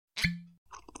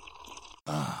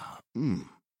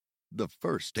The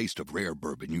first taste of rare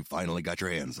bourbon you finally got your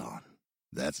hands on.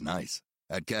 That's nice.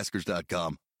 At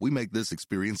Caskers.com, we make this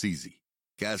experience easy.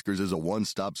 Caskers is a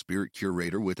one-stop spirit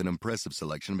curator with an impressive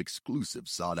selection of exclusive,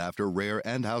 sought-after, rare,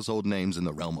 and household names in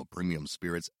the realm of premium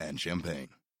spirits and champagne.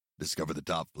 Discover the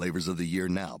top flavors of the year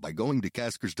now by going to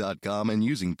Caskers.com and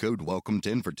using code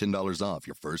WELCOME10 for $10 off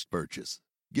your first purchase.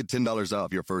 Get $10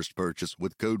 off your first purchase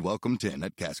with code WELCOME10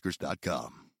 at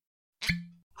Caskers.com.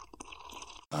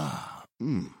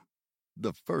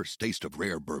 The first taste of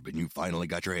rare bourbon you finally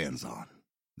got your hands on.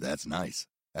 That's nice.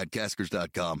 At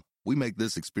Caskers.com, we make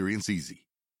this experience easy.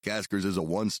 Caskers is a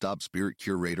one-stop spirit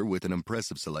curator with an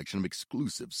impressive selection of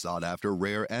exclusive, sought-after,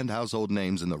 rare, and household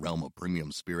names in the realm of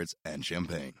premium spirits and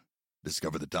champagne.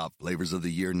 Discover the top flavors of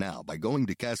the year now by going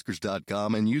to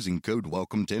Caskers.com and using code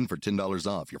WELCOME10 for $10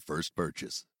 off your first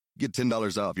purchase. Get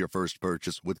 $10 off your first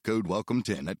purchase with code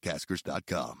WELCOME10 at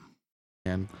Caskers.com.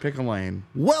 And pick a lane.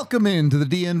 Welcome into the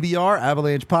DNVR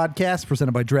Avalanche Podcast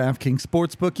presented by DraftKings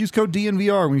Sportsbook. Use code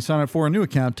DNVR when you sign up for a new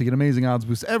account to get amazing odds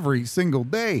boosts every single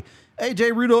day.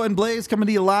 AJ, Rudo, and Blaze coming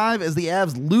to you live as the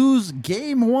Avs lose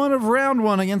game one of round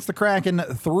one against the Kraken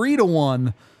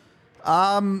 3-1.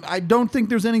 I don't think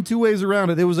there's any two ways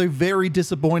around it. It was a very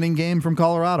disappointing game from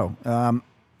Colorado.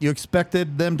 You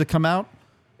expected them to come out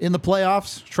in the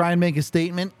playoffs, try and make a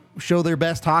statement, show their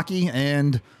best hockey,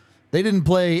 and they didn't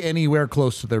play anywhere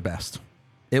close to their best.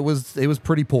 It was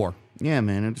pretty poor. Yeah,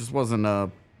 man, it just wasn't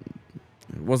a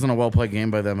well played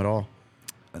game by them at all.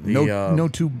 No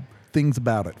two things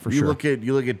about it for sure.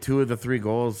 You look at two of the three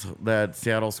goals that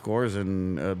Seattle scores,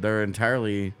 and they're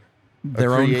entirely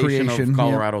their own creation of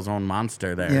Colorado's own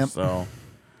monster there. Yep. So,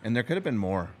 and there could have been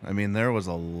more. I mean, there was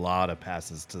a lot of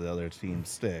passes to the other team's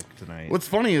stick tonight. What's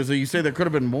funny is that you say there could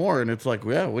have been more, and it's like,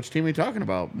 yeah, which team are you talking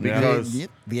about? Because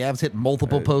the Avs hit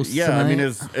multiple posts. Yeah, tonight. I mean,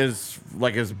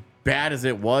 as bad as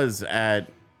it was at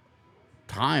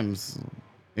times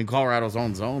in Colorado's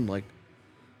own zone, like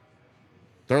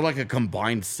they're like a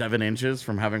combined 7 inches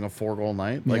from having a 4-goal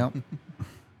night. Like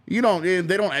they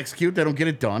don't execute, they don't get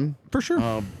it done for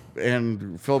sure.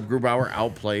 And Philip Grubauer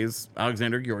outplays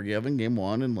Alexander Georgiev in game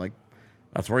one, and like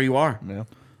that's where you are. Yeah.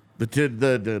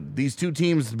 These two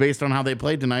teams, based on how they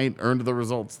played tonight, earned the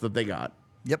results that they got.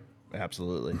 Yep,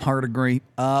 absolutely. Hard agree.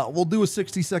 We'll do a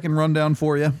 60-second rundown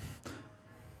for you.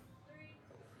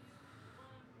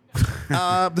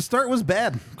 The start was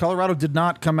bad. Colorado did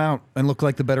not come out and look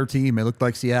like the better team. It looked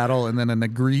like Seattle, and then an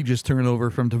egregious turnover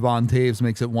from Devon Taves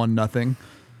makes it 1-0.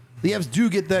 The Avs do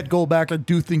get that goal back. I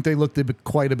do think they looked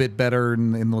quite a bit better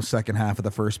in the second half of the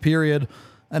first period.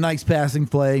 A nice passing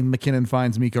play. McKinnon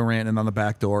finds Mikko Rantanen on the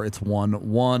back door. It's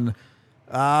 1-1.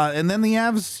 And then the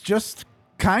Avs just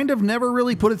kind of never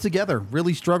really put it together.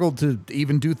 Really struggled to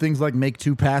even do things like make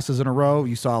 2 passes in a row.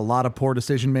 You saw a lot of poor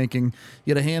decision-making.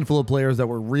 You had a handful of players that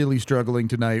were really struggling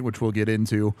tonight, which we'll get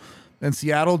into. And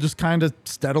Seattle just kind of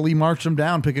steadily marched them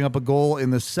down, picking up a goal in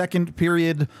the second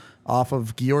period off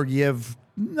of Georgiev.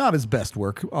 Not his best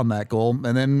work on that goal.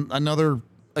 And then another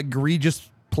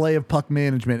egregious play of puck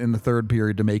management in the third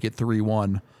period to make it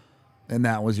 3-1. And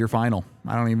that was your final.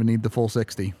 I don't even need the full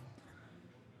 60.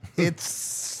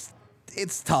 It's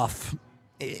tough.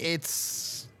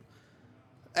 It's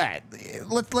all right,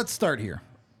 let's start here.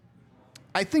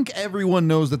 I think everyone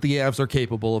knows that the Avs are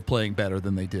capable of playing better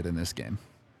than they did in this game.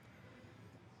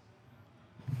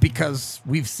 Because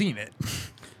we've seen it.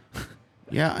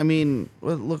 Yeah, I mean,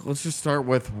 look, let's just start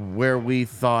with where we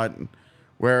thought,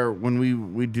 when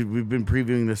we've been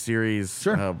previewing the series,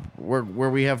 sure. Where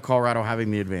we have Colorado having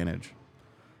the advantage,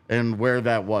 and where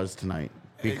that was tonight,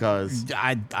 because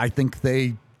I think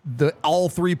all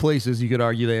 3 places you could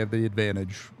argue they have the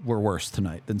advantage were worse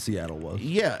tonight than Seattle was.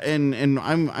 Yeah, and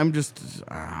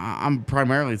I'm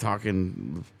primarily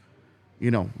talking,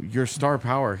 your star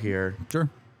power here. Sure.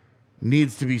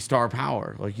 Needs to be star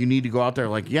power. Like, you need to go out there.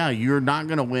 Like, yeah, you're not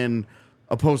going to win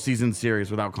a postseason series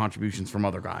without contributions from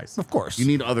other guys. Of course. You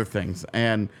need other things.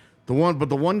 And the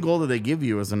one goal that they give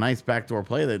you is a nice backdoor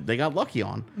play that they got lucky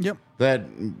on. Yep. That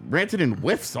Rantanen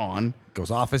whiffs on. Goes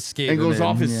off his skate. And goes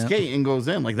off his skate and goes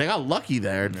in. Like, they got lucky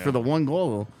there for the one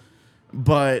goal.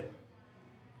 But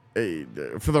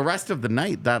for the rest of the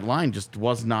night, that line just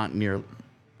was not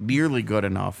nearly good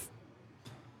enough.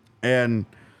 And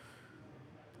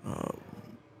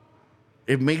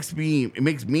it makes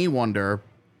me wonder,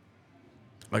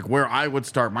 like, where I would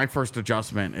start. My first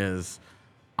adjustment is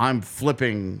I'm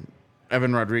flipping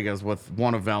Evan Rodriguez with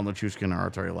one of Val Nichushkin or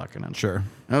Arturi Lehkonen. Sure.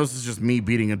 Now, this is just me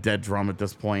beating a dead drum at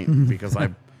this point because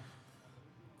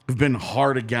have been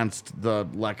hard against the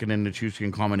Lehkonen and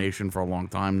Nichushkin combination for a long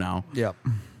time now. Yep.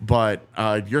 But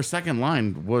your second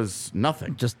line was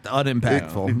nothing. Just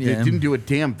unimpactful. It didn't do a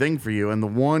damn thing for you. And the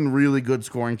one really good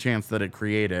scoring chance that it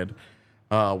created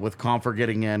with Comfort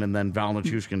getting in and then Val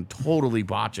Nichushkin totally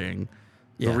botching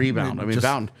the rebound. I mean,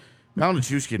 Val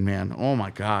Nichushkin, man, oh my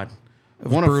God.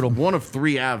 One of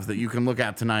 3 Avs that you can look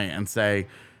at tonight and say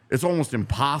it's almost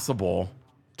impossible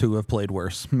to have played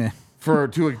worse. Meh.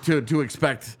 to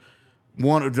expect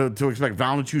Val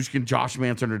Nichushkin, Josh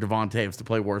Manson, or Devon Taves to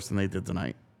play worse than they did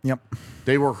tonight. Yep.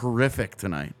 They were horrific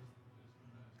tonight.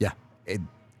 Yeah.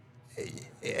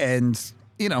 And,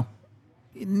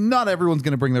 not everyone's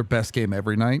going to bring their best game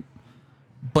every night,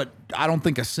 but I don't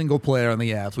think a single player on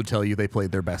the Avs would tell you they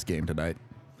played their best game tonight.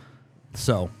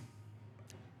 So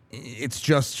it's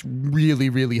just really,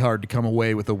 really hard to come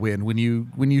away with a win when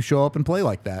you show up and play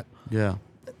like that. Yeah.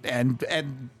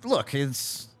 And look,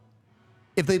 if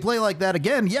they play like that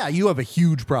again, yeah, you have a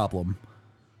huge problem.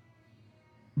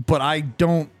 But I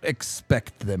don't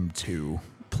expect them to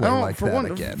play like that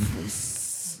again.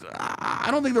 I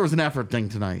don't think there was an effort thing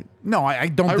tonight. No, I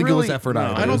don't think it was effort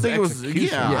either. I don't think it was.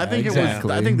 Yeah, I think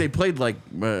exactly. it was. I think they played like.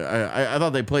 I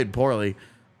thought they played poorly.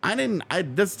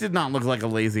 This did not look like a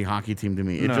lazy hockey team to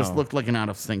me. It just looked like an out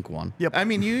of sync one. Yep. I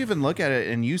mean, you even look at it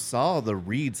and you saw the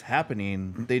reads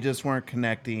happening. They just weren't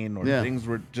connecting, or things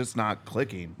were just not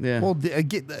clicking. Yeah. Well,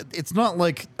 it's not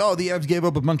like the Avs gave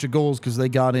up a bunch of goals because they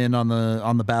got in on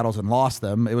the battles and lost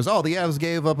them. It was the Avs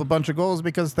gave up a bunch of goals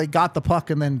because they got the puck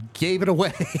and then gave it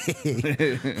away.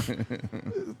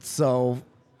 So,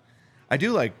 I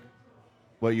do like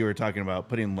what you were talking about,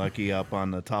 putting Lucky up on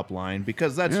the top line,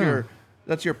 because that's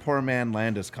your poor man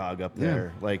Landeskog up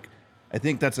there. Yeah. Like, I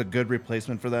think that's a good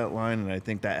replacement for that line, and I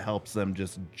think that helps them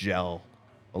just gel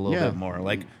a little bit more.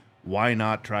 Like, why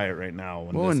not try it right now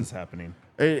when this is happening?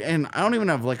 And I don't even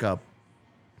have like a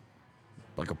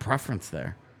preference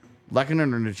there.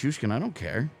 Lehkonen or Nichushkin, I don't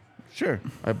care. Sure.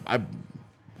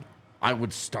 I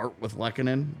would start with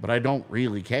Lehkonen, but I don't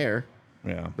really care.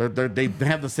 Yeah. They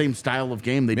have the same style of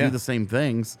game. They do the same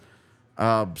things.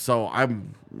 So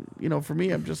I'm, for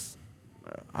me, I'm just,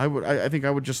 I think I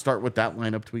would just start with that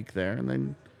lineup tweak there, and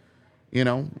then,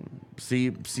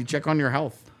 check on your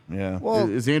health. Yeah. Well,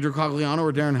 is Andrew Cogliano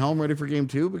or Darren Helm ready for game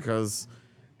 2? Because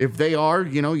if they are,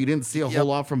 you didn't see a whole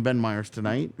lot from Ben Myers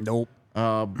tonight. Nope.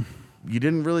 You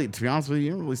didn't really, to be honest with you,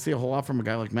 didn't really see a whole lot from a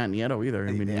guy like Matt Nieto either.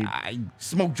 I mean, he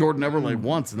smoked Jordan Eberle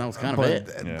once, and that was kind of it.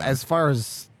 As far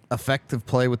as effective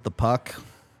play with the puck,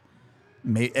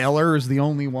 Eller is the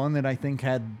only one that I think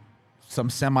had some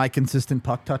semi-consistent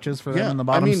puck touches for them in the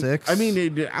bottom 6. I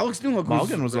mean, Alex Newhook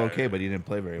Malgin was okay, but he didn't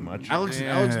play very much. Alex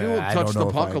Newhook touched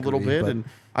the puck a little bit, and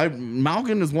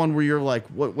Malgin is one where you're like,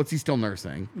 what's he still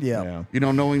nursing? Yeah.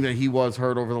 Knowing that he was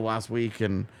hurt over the last week,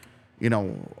 and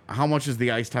how much is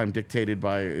the ice time dictated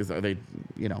by? Are they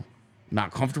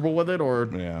not comfortable with it, or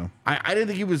I didn't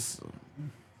think he was.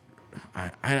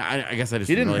 I guess I just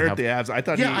he didn't really hurt the Avs. I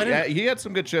thought he had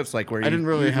some good shifts, like where I didn't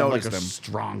really have like a him.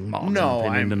 Strong Malgin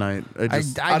opinion tonight.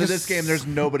 Out of this game, there's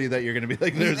nobody that you're going to be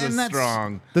like, there's a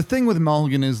strong. The thing with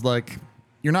Malgin is like,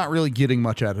 you're not really getting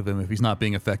much out of him if he's not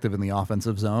being effective in the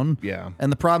offensive zone. Yeah.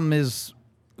 And the problem is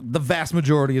the vast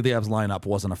majority of the Avs lineup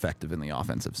wasn't effective in the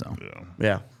offensive zone.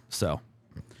 Yeah. So.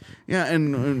 Yeah,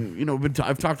 and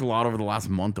I've talked a lot over the last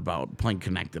month about playing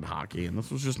connected hockey, and this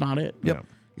was just not it. Yep.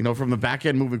 From the back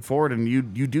end moving forward, and you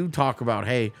do talk about,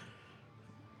 hey,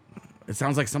 it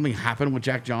sounds like something happened with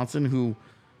Jack Johnson, who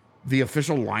the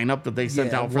official lineup that they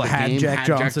sent out for the game had Jack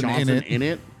Johnson in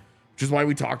it, which is why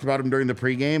we talked about him during the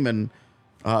pregame.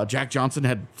 And Jack Johnson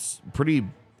had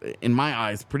in my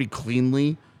eyes, pretty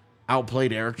cleanly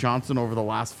outplayed Eric Johnson over the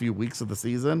last few weeks of the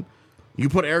season. You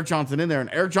put Eric Johnson in there,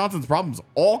 and Eric Johnson's problems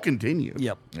all continue.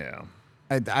 Yep. Yeah.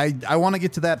 I want to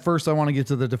get to that first. I want to get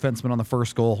to the defenseman on the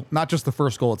first goal. Not just the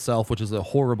first goal itself, which is a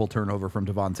horrible turnover from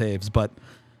Devon Taves, but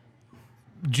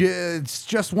it's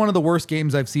just one of the worst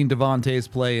games I've seen Devon Taves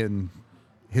play in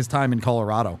his time in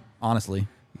Colorado, honestly.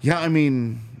 Yeah, I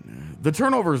mean, the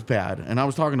turnover is bad, and I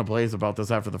was talking to Blaze about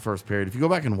this after the first period. If you go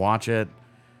back and watch it,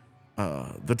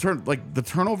 the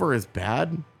turnover is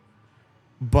bad,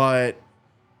 but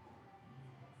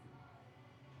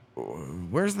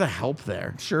where's the help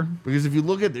there? Sure, because if you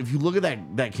look at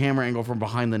that camera angle from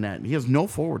behind the net, he has no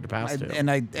forward to pass to.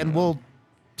 And we'll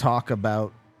talk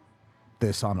about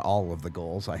this on all of the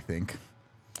goals, I think.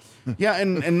 Yeah,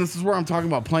 and this is where I'm talking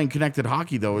about playing connected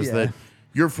hockey, though, is that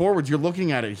your forwards, you're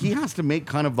looking at it, he has to make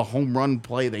kind of the home run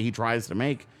play that he tries to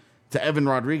make to Evan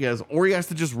Rodriguez, or he has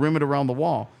to just rim it around the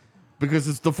wall.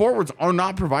 Because the forwards are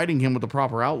not providing him with the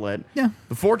proper outlet. Yeah.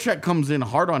 The forecheck comes in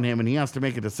hard on him, and he has to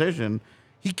make a decision.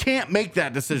 He can't make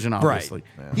that decision, obviously.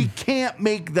 Right. He can't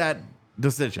make that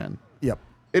decision. Yep.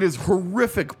 It is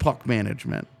horrific puck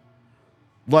management.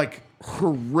 Like,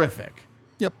 horrific.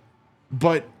 Yep.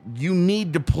 But you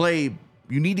need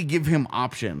to give him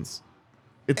options.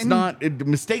 It's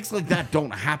mistakes like that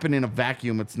don't happen in a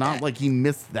vacuum. It's not like he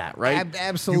missed that, right?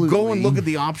 Absolutely. You go and look at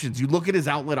the options. You look at his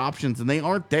outlet options, and they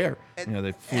aren't there.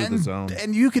 They flew the zone.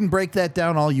 And you can break that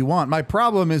down all you want. My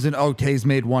problem isn't, Taves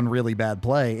made one really bad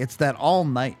play. It's that all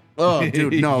night. Oh,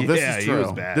 dude, no, this Yeah, is he true.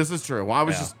 was bad. This is true. Well, I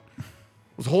was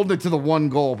holding it to the one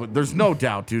goal, but there's no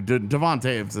doubt, dude. Devon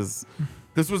Taves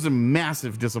this was a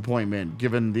massive disappointment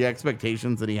given the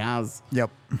expectations that he has.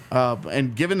 Yep.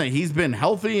 And given that he's been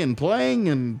healthy and playing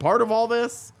and part of all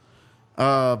this,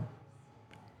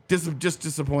 just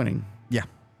disappointing. Yeah.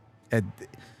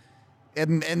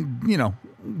 And you know,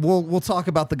 we'll talk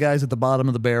about the guys at the bottom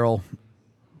of the barrel,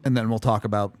 and then we'll talk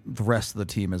about the rest of the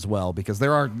team as well, because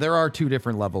there are two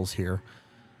different levels here.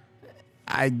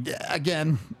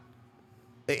 Again,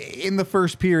 in the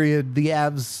first period, the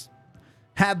Avs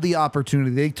had the opportunity.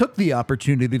 They took the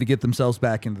opportunity to get themselves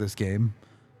back into this game.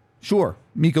 Sure,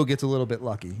 Mikko gets a little bit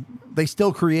lucky. They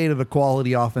still created a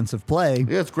quality offensive play.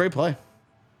 Yeah, it's a great play.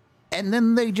 And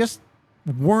then they just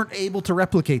weren't able to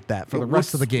replicate that for the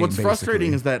rest of the game. What's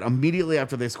frustrating is that immediately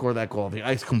after they score that goal, the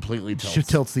ice completely tilts.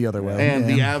 Tilts the other way. And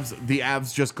the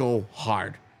Avs just go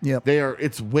hard. Yep.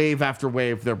 It's wave after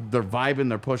wave. They're vibing,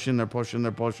 they're pushing.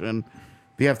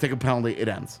 The Avs take a penalty, it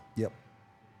ends. Yep.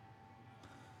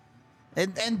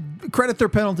 And credit their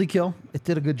penalty kill. It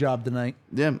did a good job tonight.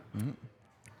 Yeah.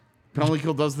 Penalty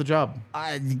kill does the job.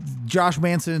 Josh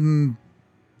Manson,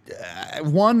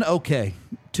 1, okay.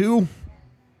 2,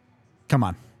 come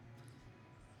on.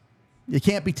 You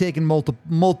can't be taking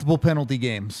multiple penalty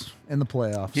games in the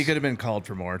playoffs. He could have been called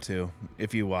for more too.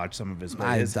 If you watch some of his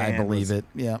play, I believe it.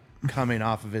 Yeah. Coming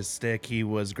off of his stick, he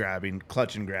was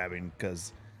clutch and grabbing,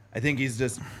 because I think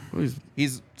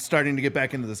he's starting to get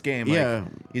back into this game. Yeah.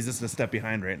 He's just a step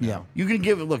behind right now. Yeah. You can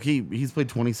give it. Look, he's played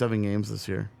 27 games this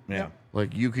year. Yeah.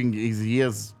 Like you can. He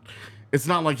has. It's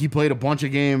not like he played a bunch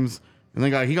of games and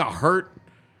then he got hurt.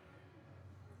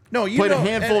 No, you played know, a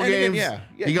handful of games.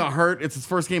 He got hurt. hurt. It's his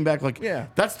first game back. Like,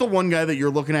 that's the one guy that you're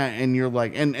looking at, and you're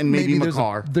like, and maybe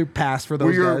McCarr. They're pass for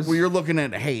those guys. Where you're looking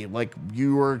at, hey, like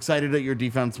you were excited that your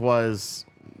defense was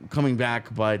coming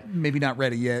back, but maybe not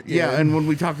ready yet. Yeah, and when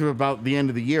we talked about the end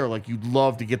of the year, like you'd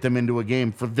love to get them into a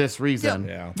game for this reason.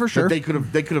 Yeah. For sure. They could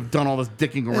have done all this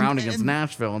dicking around against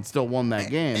Nashville and still won that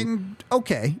game. And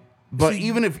okay. But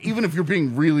even if you're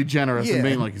being really generous and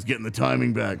being like he's getting the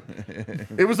timing back,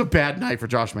 it was a bad night for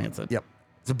Josh Manson. Yep.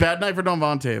 It's a bad night for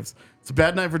Devon Taves. It's a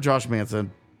bad night for Josh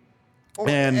Manson.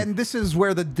 And this is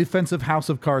where the defensive house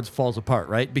of cards falls apart,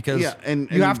 right? Because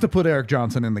you have to put Eric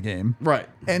Johnson in the game. Right.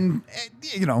 And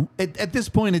you know, at this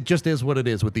point, it just is what it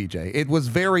is with EJ. It was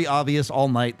very obvious all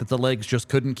night that the legs just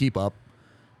couldn't keep up.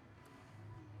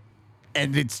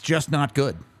 And it's just not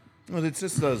good. Well, it's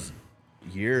just those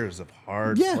years of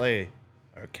hard play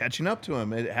are catching up to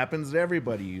him. It happens to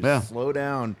everybody. You slow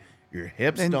down. Your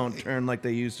hips don't turn like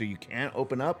they used to. You can't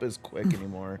open up as quick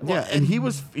anymore. Yeah, and he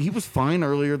was fine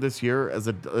earlier this year as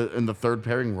in the third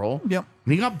pairing role. Yep.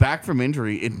 When he got back from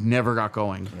injury, it never got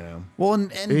going. Yeah. Well,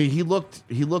 and he looked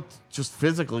just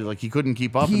phically like he couldn't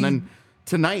keep up. And then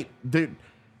tonight they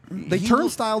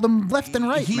turnstiled him left and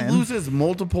right. He loses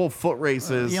multiple foot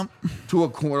races to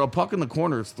a puck in the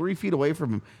corner. It's 3 feet away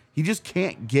from him. He just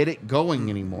can't get it going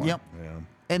anymore. Yep. Yeah.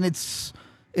 And it's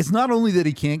not only that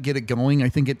he can't get it going. I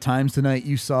think at times tonight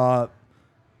you saw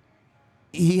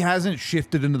he hasn't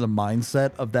shifted into the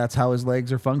mindset of that's how his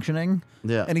legs are functioning.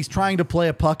 Yeah. And he's trying to play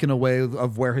a puck in a way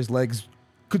of where his legs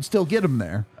could still get him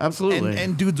there. Absolutely.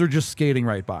 And dudes are just skating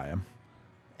right by him.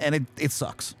 And it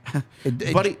sucks.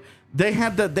 But they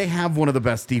have one of the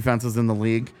best defenses in the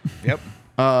league. Yep.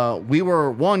 We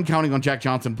were counting on Jack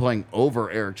Johnson playing over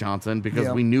Eric Johnson because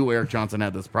we knew Eric Johnson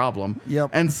had this problem.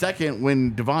 Yep. And second,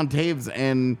 when Devon Taves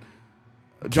and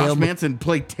Josh Manson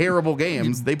play terrible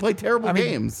games, they play terrible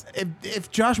games. If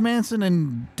Josh Manson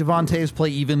and Devon Taves play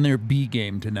even their B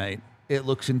game tonight, it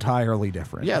looks entirely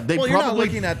different. Yeah, you're not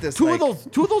looking at this. Two of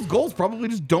those goals probably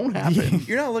just don't happen.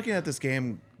 You're not looking at this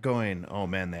game going, "Oh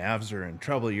man, the Avs are in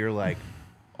trouble." You're like,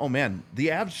 "Oh man, the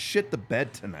Avs shit the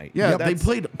bed tonight." Yeah, they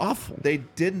played awful. They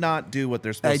did not do what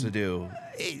they're supposed to do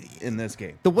in this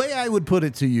game. The way I would put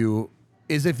it to you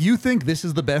is, if you think this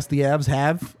is the best the Avs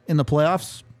have in the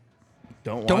playoffs,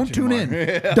 don't tune in.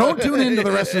 Don't tune into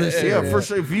the rest of this series. Yeah, for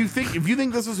sure. If you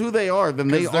think this is who they are, then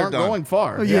they aren't going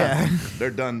far. Yeah.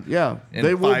 They're done. Yeah, in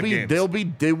they will 5 be. games.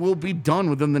 They will be done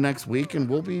within the next week, and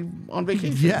we'll be on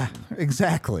vacation. Yeah,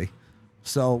 exactly.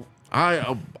 So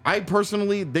I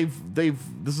personally, this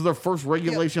is their first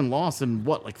regulation loss in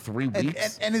what, like 3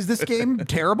 weeks? And is this game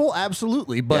terrible?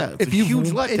 Absolutely. But it's a huge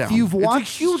letdown. It's a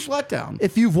huge letdown.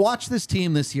 If you've watched this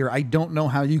team this year, I don't know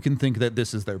how you can think that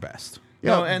this is their best.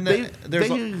 No, and go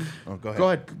ahead. Go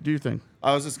ahead. Do you think?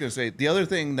 I was just going to say, the other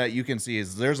thing that you can see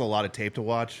is there's a lot of tape to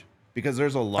watch because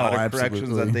there's a lot of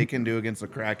corrections that they can do against the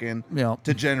Kraken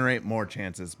to generate more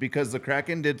chances, because the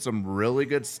Kraken did some really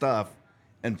good stuff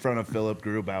in front of Philip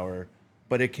Grubauer,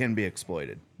 but it can be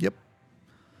exploited. Yep.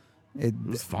 It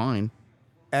was fine.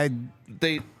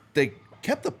 They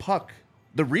kept the puck.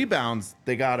 The rebounds,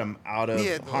 they got them out of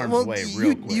harm's way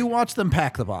real quick. You watch them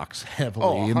pack the box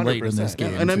heavily and late in this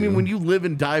game. And I mean, when you live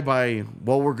and die by,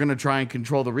 well, we're going to try and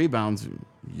control the rebounds,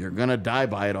 you're going to die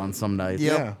by it on some nights.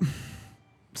 Yep. Yeah.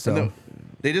 So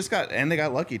they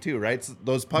got lucky too, right? So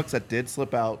those pucks that did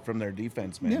slip out from their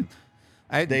defense, man.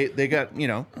 Yeah. They got,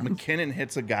 McKinnon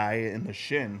hits a guy in the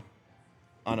shin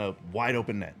on a wide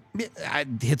open net.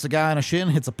 Hits a guy on a shin,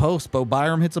 hits a post. Bo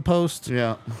Byram hits a post.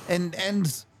 Yeah. And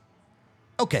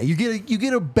okay, you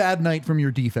get a bad night from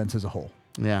your defense as a whole.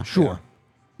 Yeah. Sure.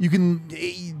 Yeah.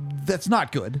 That's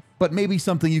not good, but maybe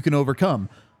something you can overcome.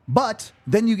 But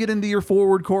then you get into your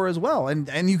forward core as well.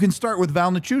 And you can start with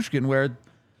Val Nichushkin, where,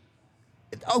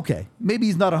 okay, maybe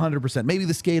he's not 100%. Maybe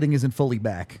the skating isn't fully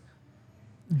back.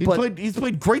 He's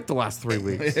played great the last 3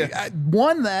 weeks.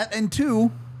 One, that, and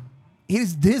two,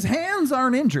 his hands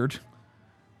aren't injured.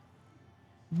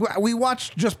 We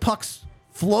watched just pucks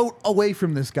float away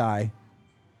from this guy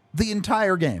the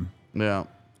entire game. Yeah.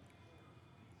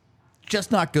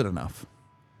 Just not good enough.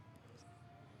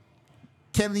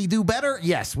 Can he do better?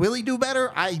 Yes. Will he do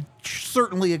better? I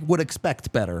certainly would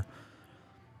expect better.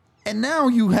 And now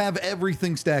you have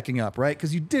everything stacking up, right?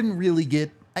 Because you didn't really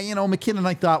get, McKinnon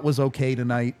I thought was okay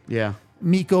tonight. Yeah.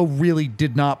 Mikko really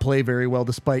did not play very well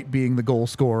despite being the goal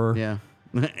scorer. Yeah.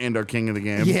 And our king of the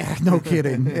game. Yeah, no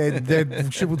kidding.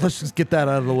 Let's just get that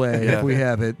out of the way if we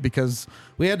have it, because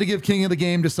we had to give king of the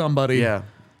game to somebody. Yeah.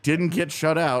 Didn't get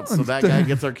shut out, so that guy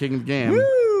gets our king of the game.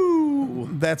 Woo!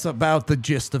 That's about the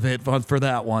gist of it for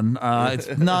that one.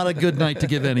 It's not a good night to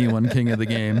give anyone king of the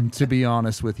game, to be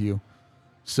honest with you.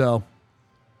 So,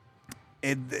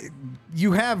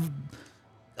 you have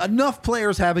enough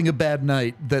players having a bad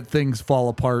night that things fall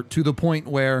apart to the point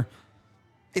where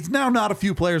it's now not a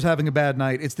few players having a bad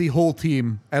night. It's the whole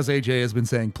team, as AJ has been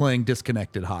saying, playing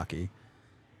disconnected hockey.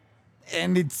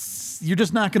 And you're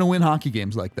just not going to win hockey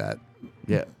games like that.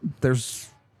 Yeah.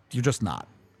 You're just not.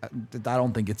 I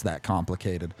don't think it's that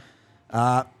complicated.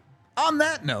 On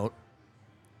that note,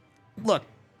 look,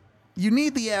 you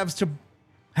need the Avs to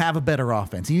have a better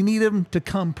offense. You need them to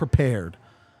come prepared.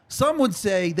 Some would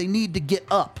say they need to get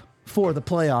up for the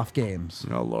playoff games.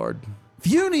 Oh, Lord. If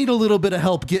you need a little bit of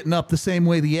help getting up the same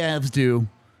way the Avs do,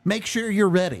 make sure you're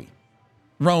ready.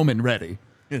 Roman ready.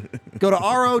 Go to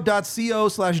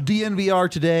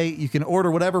ro.co/DNVR today. You can order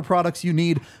whatever products you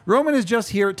need. Roman is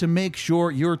just here to make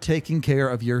sure you're taking care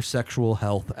of your sexual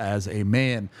health as a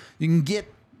man. You can get,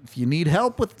 if you need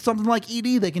help with something like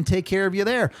ED, they can take care of you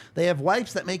there. They have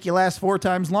wipes that make you last 4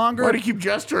 times longer. Why do you keep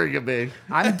gesturing at me?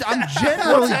 I'm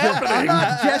generally I'm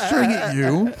not gesturing at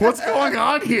you. What's going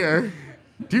on here?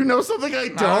 Do you know something I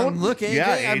don't? Look, AJ,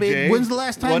 Yeah, I mean, AJ, when's the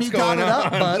last time what's you got it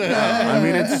up, going bud? I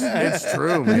mean, it's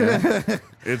true, man.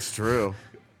 It's true.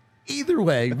 Either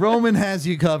way, Roman has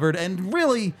you covered, and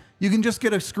really, you can just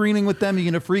get a screening with them. You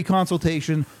get a free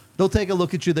consultation. They'll take a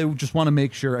look at you. They just want to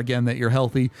make sure, again, that you're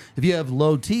healthy. If you have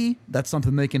low T, that's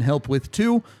something they can help with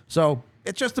too. So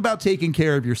it's just about taking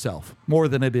care of yourself more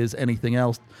than it is anything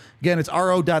else. Again, it's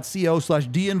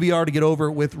ro.co/DNVR to get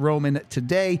over with Roman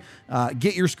today.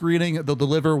 Get your screening. They'll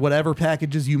deliver whatever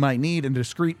packages you might need in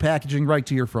discreet packaging right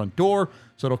to your front door.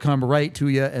 So it'll come right to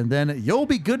you, and then you'll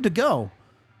be good to go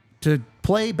to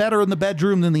play better in the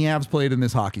bedroom than the Avs played in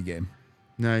this hockey game.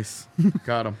 Nice.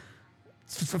 Got him.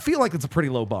 I feel like it's a pretty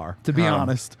low bar, to be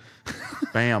honest.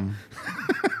 Bam.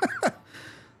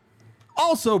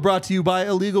 Also brought to you by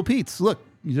Illegal Pete's. Look,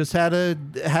 you just had a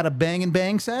bang and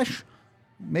bang sesh.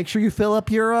 Make sure you fill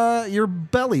up your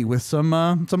belly with some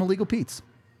Illegal Pete's.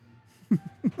 All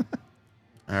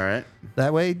right.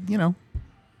 That way,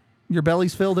 your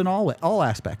belly's filled in all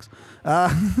aspects.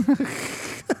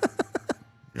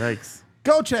 Yikes.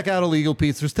 Go check out Illegal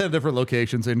Pete's. There's 10 different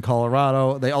locations in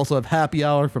Colorado. They also have happy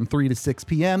hour from 3 to 6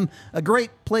 p.m. A great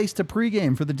place to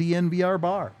pregame for the DNVR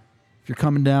bar. If you're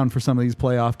coming down for some of these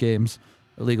playoff games,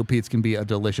 Illegal Pete's can be a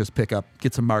delicious pickup.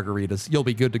 Get some margaritas. You'll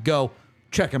be good to go.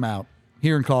 Check them out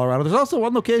here in Colorado. There's also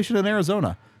one location in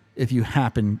Arizona if you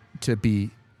happen to be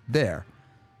there.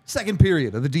 Second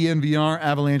period of the DNVR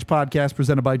Avalanche Podcast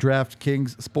presented by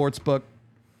DraftKings Sportsbook.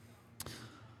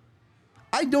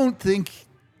 I don't think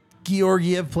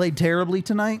Georgiev played terribly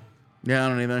tonight. Yeah, I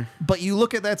don't either. But you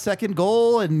look at that second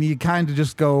goal and you kind of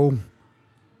just go,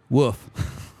 woof.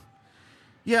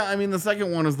 Yeah, I mean, the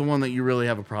second one is the one that you really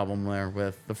have a problem there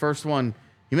with. The first one,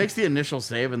 he makes the initial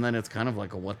save, and then it's kind of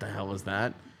like, what the hell is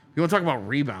that? You want to talk about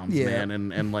rebounds, man,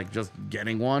 and like just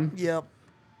getting one? Yep.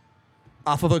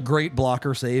 Off of a great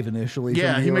blocker save initially.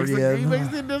 Yeah, from he makes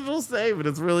Georgiev. the initial save, and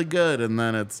it's really good, and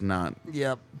then it's not.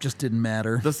 Yep, just didn't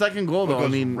matter. The second goal, though, Goes I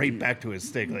mean, right back to his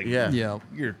stick. Like, Yeah.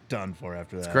 you're done for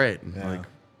after that. it's great. Yeah.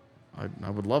 Like, I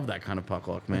would love that kind of puck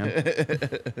luck, man.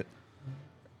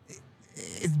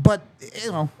 But,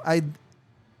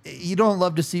 you don't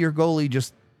love to see your goalie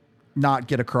just not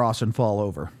get across and fall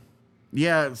over.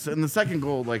 Yeah, so in the second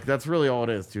goal, like, that's really all it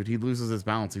is, dude. He loses his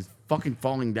balance. He's fucking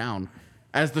falling down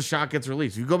as the shot gets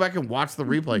released. You go back and watch the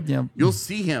replay, Yep. you'll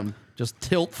see him. Just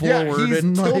tilt forward. He's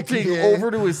and tilting yeah.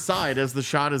 over to his side as the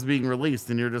shot is being released,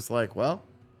 and you're just like, well,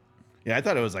 Yeah, I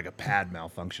thought it was like a pad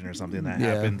malfunction or something that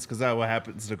Yeah. happens, because that's what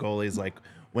happens to goalies, like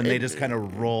when they just kind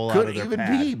of roll out could of their even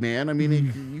pad. be, man. I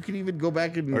mean, you can even go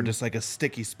back and Or just like a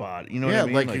sticky spot. You know yeah,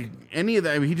 what I mean? like any of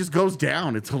that. I mean, he just goes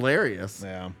down. It's hilarious.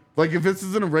 Yeah. Like if this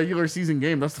is in a regular season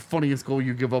game, that's the funniest goal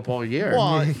you give up all year.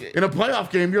 Well, in a playoff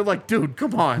game, you're like, dude,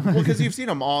 come on. Well, because you've seen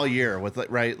him all year with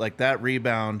like that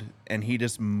rebound, and he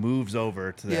just moves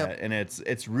over to that, Yep. and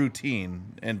it's routine.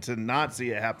 And to not see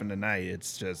it happen tonight,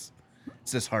 it's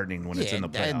disheartening when it's in the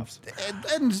playoffs.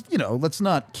 And, let's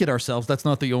not kid ourselves. That's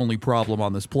not the only problem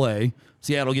on this play.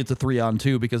 Seattle gets a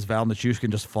 3-on-2 because Val Nichushkin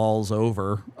just falls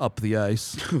over up the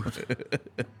ice.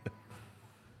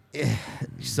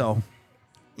 So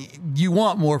you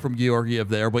want more from Georgiev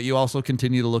there, but you also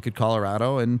continue to look at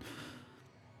Colorado and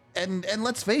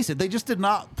let's face it, they just did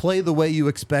not play the way you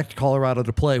expect Colorado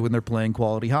to play when they're playing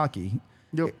quality hockey.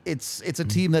 Yep. It's a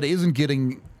team that isn't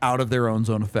getting out of their own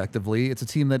zone effectively. It's a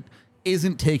team that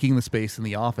isn't taking the space in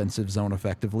the offensive zone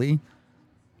effectively.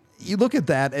 You look at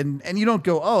that and you don't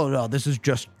go, oh, no, this is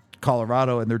just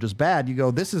Colorado and they're just bad. You go,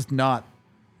 this is not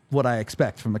what I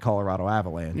expect from the Colorado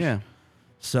Avalanche. Yeah.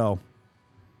 So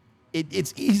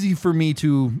it's easy for me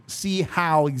to see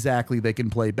how exactly they can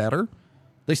play better.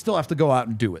 They still have to go out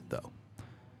and do it, though.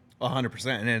 100%,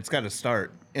 and it's got to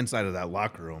start inside of that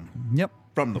locker room. Yep.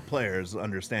 From the players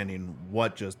understanding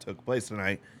what just took place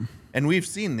tonight. And we've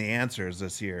seen the answers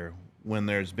this year when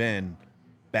there's been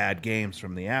bad games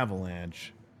from the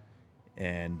Avalanche,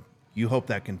 and you hope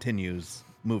that continues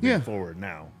moving forward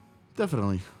now.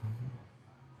 Definitely.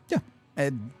 Yeah.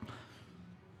 And,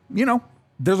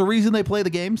 there's a reason they play the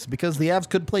games, because the Avs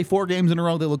could play 4 games in a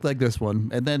row that look like this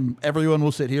one, and then everyone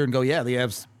will sit here and go, yeah, the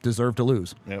Avs deserve to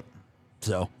lose. Yep.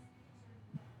 So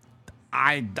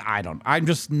I'm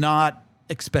just not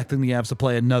expecting the Avs to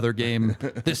play another game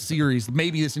this series,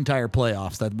 maybe this entire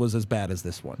playoffs, that was as bad as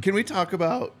this one. Can we talk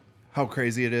about how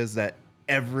crazy it is that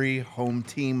every home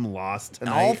team lost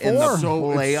tonight All in the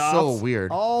four. It's playoffs? so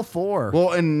weird. All 4.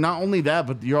 Well, and not only that,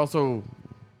 but you're also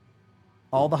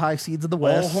All the high seeds of the all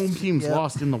West. home teams Yep.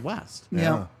 lost in the West.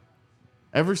 Yeah.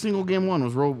 Every single game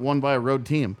was won by a road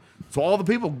team. So all the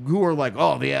people who are like,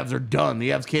 oh, the Avs are done. The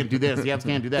Avs can't do this. The Avs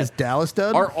can't do that. Is Dallas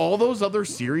done? Are all those other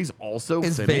series also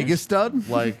Is finished? Vegas done?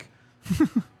 Like,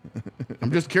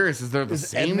 I'm just curious. Is there the Is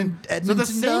same Edmonton the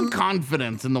same done?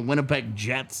 confidence in the Winnipeg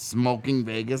Jets smoking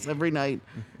Vegas every night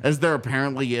as there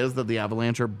apparently is that the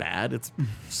Avalanche are bad? It's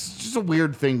just a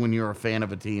weird thing when you're a fan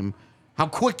of a team, how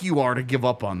quick you are to give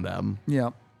up on them.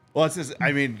 Yeah. Well, it's just,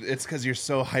 it's because you're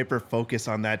so hyper focused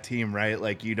on that team, right?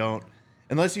 Like you don't,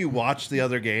 unless you watch the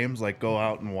other games, like go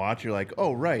out and watch. You're like,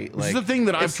 oh right, This like is the thing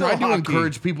that I've it's still tried to hockey.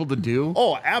 encourage people to do.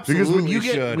 Oh, absolutely.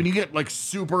 Because when you get like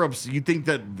super upset, you think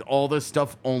that all this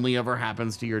stuff only ever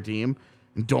happens to your team,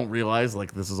 and don't realize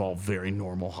like this is all very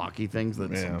normal hockey things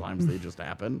that sometimes they just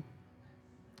happen.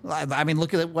 I mean,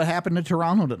 look at what happened to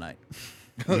Toronto tonight.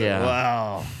 Yeah.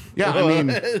 Wow. Yeah, I mean,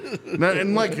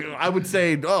 and like I would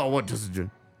say, oh, what does it do?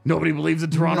 Nobody believes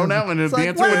in Toronto now, and the like,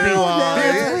 answer would be, well,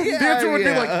 the answer would be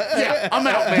like, yeah, I'm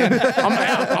out, man. I'm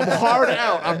out. I'm hard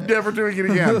out. I'm never doing it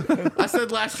again. I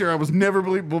said last year I was never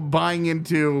buying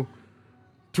into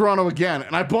Toronto again,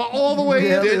 and I bought all the way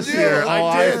in this year.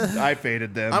 I did. I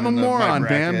faded them. I'm a in my moron,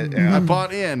 bracket. man. Yeah. I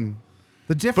bought in,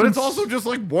 The but difference, it's also just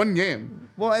like one game.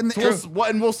 well, and So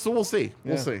we'll see.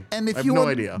 We'll see. and if I have you no want-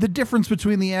 idea. the difference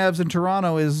between the Avs and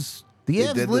Toronto is the They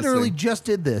Avs did this literally thing. just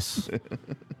did this.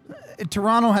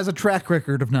 Toronto has a track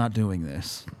record of not doing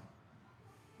this.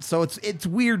 So it's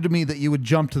weird to me that you would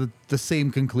jump to the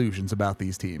same conclusions about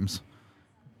these teams.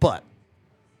 But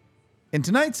in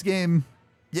tonight's game,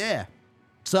 yeah,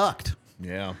 sucked.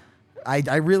 Yeah.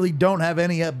 I really don't have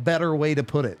any better way to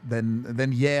put it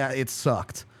than yeah, it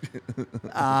sucked.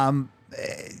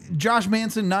 Josh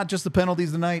Manson, not just the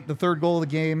penalties tonight, the third goal of the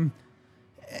game.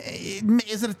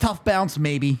 Is it a tough bounce?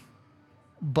 Maybe.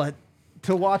 But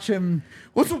to watch him...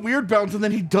 What's a weird bounce and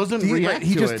then he doesn't react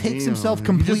he to just it. takes You himself know,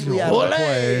 completely he just, out of the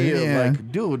play. Yeah.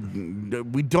 Like,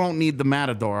 dude, we don't need the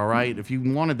Matador, all right? If you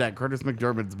wanted that, Curtis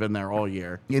McDermott's been there all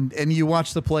year. And you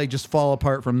watch the play just fall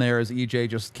apart from there as EJ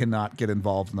just cannot get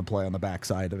involved in the play on the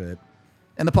backside of it.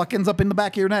 And the puck ends up in the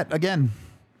back of your net again.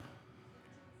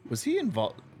 Was he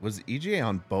involved? Was EJ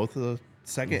on both of the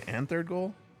second and third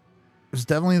goal? It was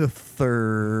definitely the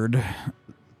third.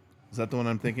 Is that the one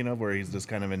I'm thinking of where he's just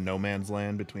kind of in no man's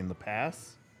land between the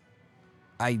pass?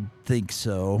 I think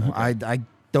so. Okay. I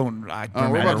don't We're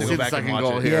remember. about to see the back and second watch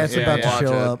goal it. here. Yeah, it's about to watch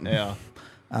show it. up. Yeah.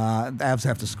 The Avs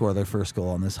have to score their first goal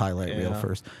on this highlight reel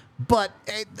first. But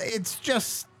it's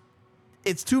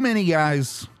too many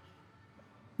guys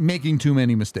making too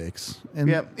many mistakes. And,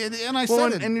 Yep. and I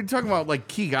Well, said it. and you're talking about like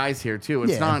key guys here too.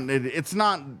 It's Yeah. it's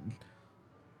not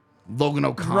Logan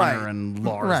O'Connor Right. and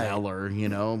Lars Right. Eller, you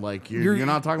know, like You're- you're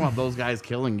not talking about those guys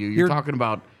killing you. You're You're- talking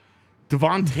about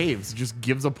Devon Taves just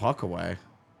gives a puck away.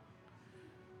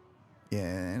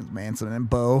 Yeah, Manson and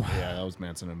Bo. Yeah, that was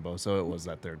Manson and Bo, so it was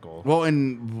that third goal. Well,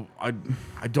 and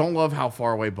I don't love how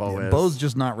far away Bo is. Bo's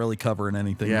just not really covering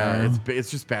anything. yeah, now.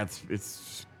 it's just bad. It's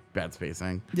just bad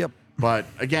spacing. Yep. But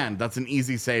again, that's an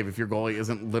easy save if your goalie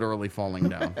isn't literally falling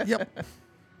down. Yep.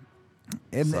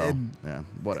 And, So, and yeah,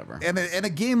 whatever. and a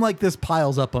game like this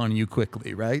piles up on you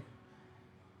quickly, right?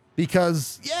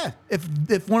 Because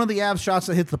if one of the Avs shots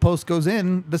that hits the post goes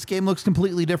in, this game looks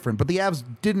completely different. But the Avs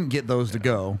didn't get those to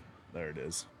go. There it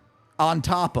is. On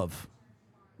top of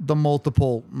the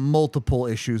multiple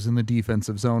issues in the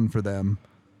defensive zone for them,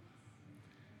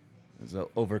 It's an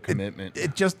overcommitment.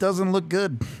 it just doesn't look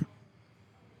good.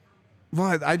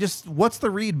 Well, what's the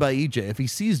read by EJ? If he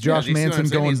sees Josh do you see what Manson I'm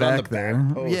saying? going He's on back the there,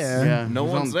 back post. yeah. No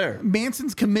he's one's on- there.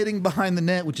 Manson's committing behind the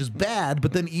net, which is bad,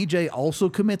 but then EJ also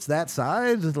commits that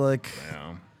side. Like,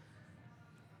 Yeah.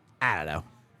 I don't know.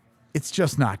 It's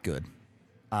just not good.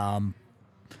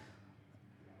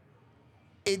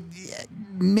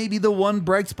 Maybe the one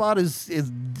bright spot is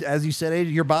as you said,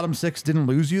 AJ, your bottom six didn't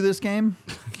lose you this game.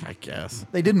 I guess.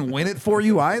 They didn't win it for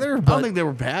you either. I But don't think they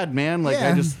were bad, man. Like, Yeah.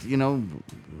 I just,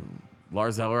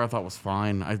 Lars Eller I thought was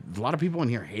fine. A lot of people in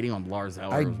here hating on Lars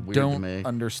Eller. I It was weird to don't me.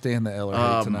 understand the Eller hate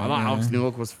I tonight. thought yeah. Alex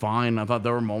Newhook was fine. I thought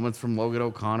there were moments from Logan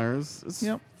O'Connor's. It's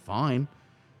Yep. fine.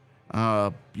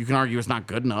 You can argue it's not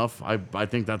good enough. I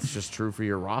think that's just true for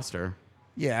your roster.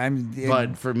 Yeah,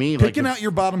 But for me, picking like, out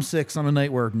your bottom six on a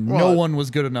night where no Well, one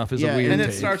was good enough is yeah, a weird And it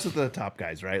take. starts with the top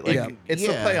guys, right? Like Yeah. it's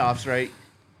Yeah. the playoffs, right?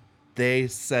 They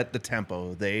set the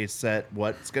tempo. They set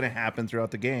what's going to happen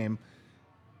throughout the game.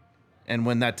 And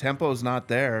when that tempo is not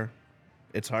there,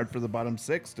 it's hard for the bottom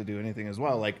six to do anything as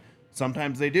well. Like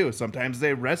sometimes they do. Sometimes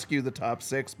they rescue the top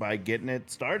six by getting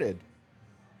it started.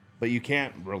 But you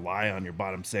can't rely on your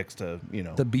bottom six to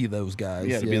be those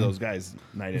guys. to be those guys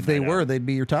night in, If they night were, out. they'd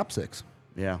be your top six.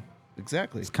 yeah.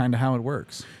 Exactly. It's kind of how it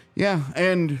works. Yeah,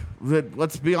 and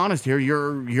let's be honest here.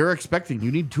 You're expecting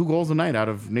you need 2 goals a night out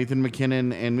of Nathan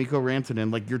McKinnon and Mikko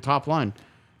Rantanen, like your top line.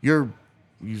 You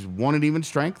want an even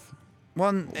strength.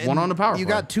 One on the power You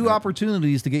play. got 2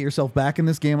 opportunities to get yourself back in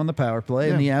this game on the power play,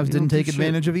 and the Yeah, Avs you didn't don't do take shit.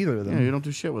 advantage of either of them. Yeah, you don't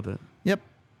do shit with it. Yep.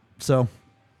 So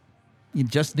you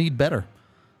just need better.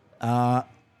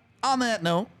 On that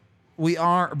note, we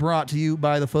are brought to you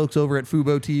by the folks over at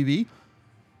Fubo TV.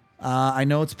 I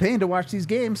know it's a pain to watch these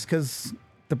games because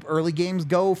the early games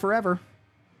go forever,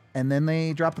 and then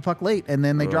they drop the puck late, and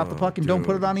then they drop the puck and don't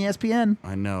put it on ESPN.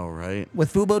 I know, right?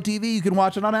 With Fubo TV, you can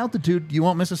watch it on altitude. You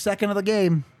won't miss a second of the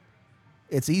game.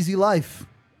 It's easy life.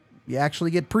 You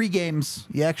actually get pre-games.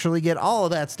 You actually get all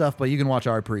of that stuff, but you can watch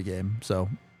our pregame, so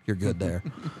you're good there.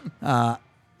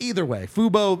 Either way,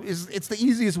 Fubo it's the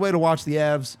easiest way to watch the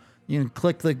Avs. You can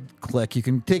click. You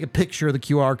can take a picture of the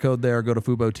QR code there. Go to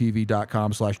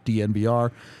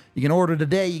FuboTV.com/DNVR. You can order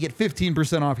today. You get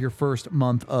 15% off your first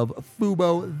month of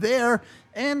Fubo there.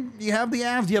 And you have the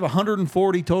Avs. You have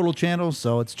 140 total channels,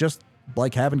 so it's just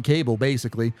like having cable,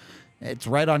 basically. It's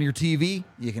right on your TV.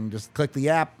 You can just click the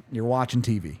app. You're watching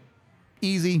TV.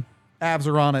 Easy. Avs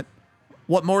are on it.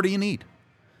 What more do you need?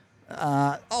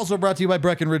 Also brought to you by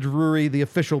Breckenridge Brewery, the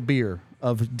official beer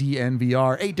of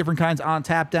DNVR. 8 different kinds on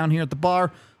tap down here at the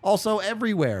bar. Also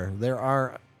everywhere.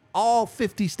 All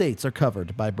 50 states are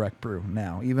covered by Breck Brew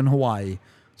now, even Hawaii.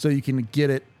 So you can get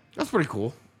it. That's pretty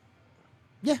cool.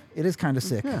 Yeah, it is kind of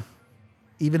sick. Yeah.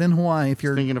 Even in Hawaii, if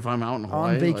you're Thinking if I'm out in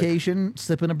Hawaii, on vacation,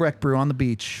 sipping a Breck Brew on the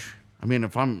beach. I mean,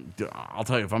 I'll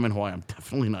tell you, if I'm in Hawaii, I'm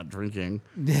definitely not drinking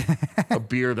a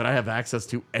beer that I have access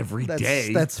to every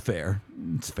day. That's fair.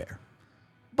 It's fair.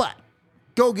 But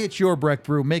Go get your Breck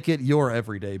Brew. Make it your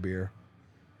everyday beer.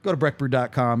 Go to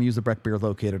breckbrew.com. Use the Breck Beer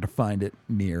locator to find it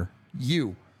near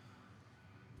you.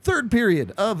 Third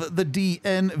period of the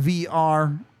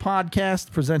DNVR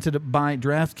podcast presented by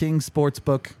DraftKings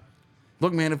Sportsbook.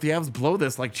 Look, man, if the Avs blow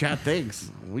this like Chad thinks,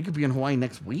 we could be in Hawaii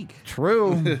next week.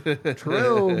 True.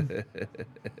 True.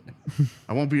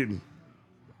 I won't be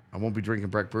drinking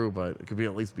Breck Brew, but it could be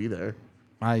at least be there.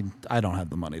 I don't have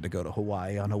the money to go to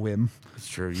Hawaii on a whim. It's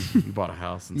true. You bought a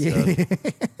house instead.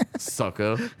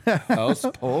 Sucker. House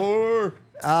poor.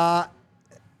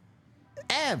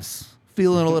 Avs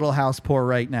feeling a little house poor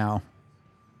right now.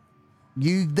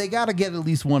 They got to get at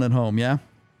least one at home, yeah?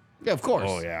 Yeah, of course.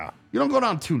 Oh, yeah. You don't go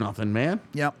down 2-0, man.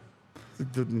 Yep.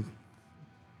 The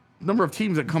number of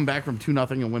teams that come back from 2-0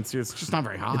 and win series is just not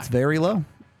very high. It's very low.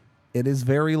 It is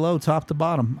very low, top to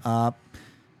bottom.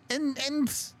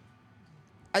 And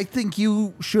I think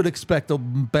you should expect a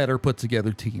better put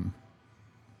together team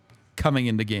coming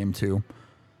into game 2.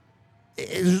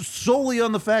 It's solely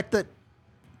on the fact that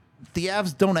the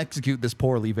Avs don't execute this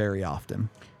poorly very often.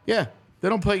 Yeah, they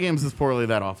don't play games this poorly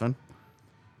that often.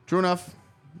 True enough,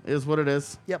 is what it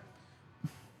is. Yep.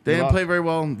 They didn't play very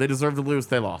well. They deserve to lose.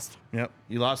 They lost. Yep.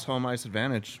 You lost home ice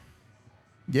advantage.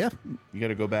 Yeah. You got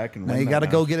to go back and Now win you got to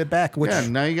go get it back. Which Yeah,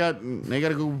 now you got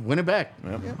to go win it back.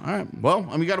 Yep. Yeah. All right.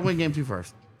 Well, you got to win game 2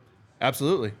 first.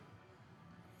 Absolutely.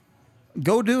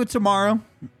 go do it tomorrow.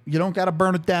 You don't got to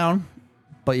burn it down,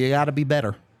 but you got to be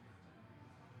better.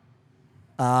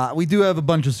 We do have a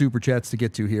bunch of super chats to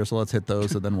get to here, so let's hit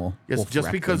those, and then we'll. Yes, we'll just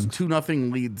wrap because things.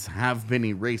 2-0 leads have been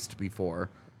erased before.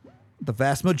 The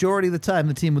vast majority of the time,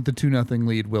 the team with the 2-0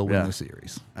 lead will win the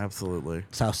series. Absolutely.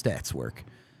 That's how stats work.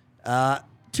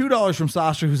 $2 from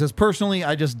Sasha, who says, personally,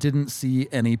 I just didn't see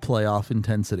any playoff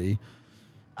intensity.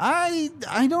 I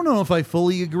don't know if I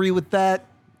fully agree with that.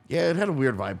 Yeah, it had a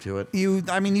weird vibe to it.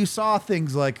 You saw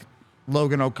things like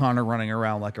Logan O'Connor running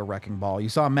around like a wrecking ball. You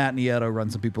saw Matt Nieto run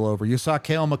some people over. You saw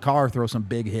Cale Makar throw some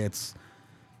big hits.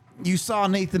 You saw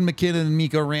Nathan McKinnon and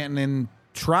Mikko Rantanen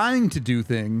trying to do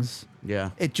things.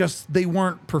 Yeah. It just, they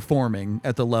weren't performing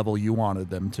at the level you wanted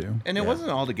them to. And it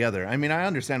wasn't all together. I mean, I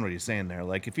understand what he's saying there.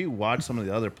 Like, if you watch some of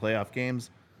the other playoff games,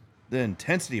 the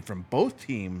intensity from both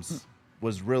teams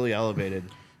was really elevated.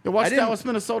 Yeah, watch Dallas,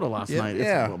 Minnesota last night.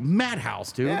 Yeah. It's a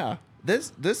madhouse, dude. Yeah.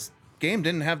 This game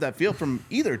didn't have that feel from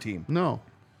either team. No.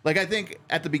 Like, I think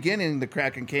at the beginning, the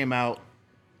Kraken came out,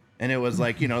 and it was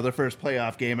like, their first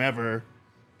playoff game ever.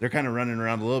 They're kind of running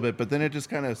around a little bit, but then it just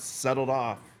kind of settled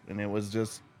off, and it was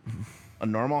just a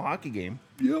normal hockey game.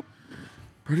 Yep.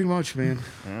 Pretty much, man.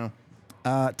 Yeah.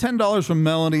 $10 from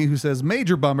Melanie, who says,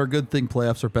 major bummer. Good thing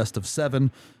playoffs are best of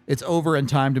 7. It's over and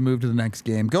time to move to the next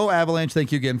game. Go Avalanche.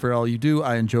 Thank you again for all you do.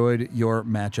 I enjoyed your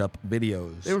matchup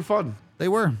videos. They were fun. They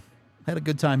were. Had a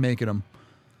good time making them.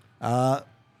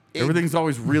 Everything's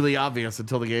always really obvious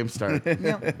until the game starts.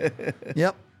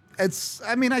 Yep. I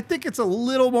think it's a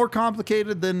little more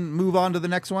complicated than move on to the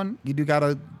next one. You do got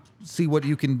to see what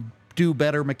you can do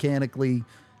better mechanically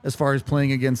as far as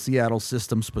playing against Seattle's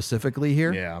system specifically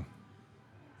here. Yeah.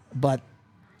 But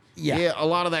Yeah, a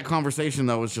lot of that conversation,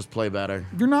 though, was just play better.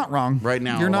 you're not wrong. Right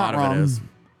now, you're a not lot wrong. of it is.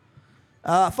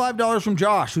 $5 from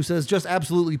Josh, who says, just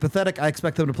absolutely pathetic. I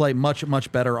expect them to play much,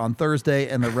 much better on Thursday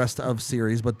and the rest of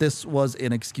series, but this was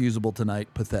inexcusable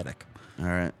tonight. Pathetic. All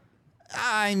right.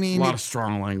 I A mean, lot of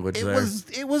strong language it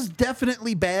there. was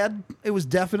definitely bad. It was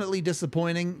definitely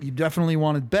disappointing. You definitely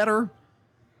wanted better.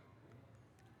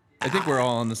 I think we're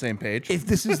all on the same page. If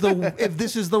this is the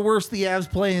worst the Avs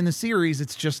play in the series,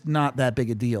 it's just not that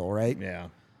big a deal, right? Yeah.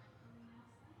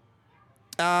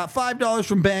 $5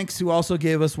 from Banks, who also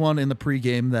gave us one in the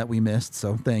pregame that we missed.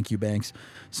 So thank you, Banks.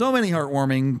 So many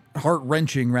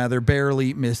heart-wrenching,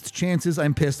 barely missed chances.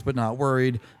 I'm pissed but not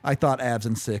worried. I thought Avs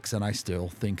in 6, and I still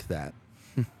think that.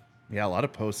 Yeah, a lot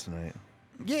of posts tonight.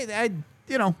 Yeah, I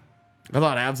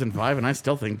thought Avs in 5, and I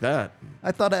still think that.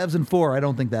 I thought Avs in 4. I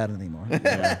don't think that anymore. I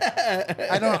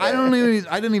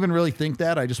didn't even really think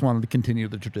that. I just wanted to continue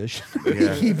the tradition,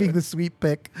 keeping the sweet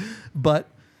pick. But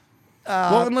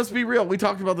Well, and let's be real. We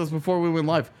talked about this before we went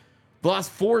live. The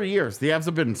last 4 years, the Avs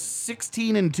have been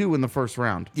 16-2 in the first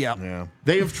round. yeah,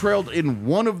 They have trailed in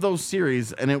one of those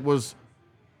series, and it was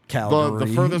Calgary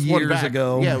the furthest one years back.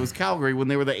 ago. Yeah, it was Calgary when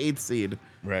they were the 8th seed.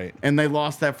 Right. And they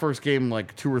lost that first game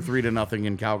like 2 or 3-0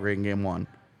 in Calgary in game 1.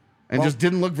 And just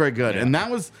didn't look very good. Yeah. And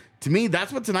that was, to me,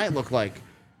 that's what tonight looked like.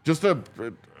 Just it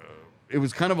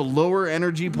was kind of a lower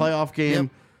energy playoff game. Yep.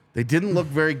 They didn't look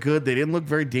very good. They didn't look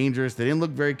very dangerous. They didn't look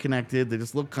very connected. They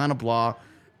just looked kind of blah.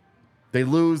 They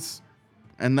lose.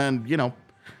 And then,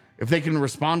 if they can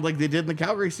respond like they did in the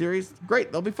Calgary series,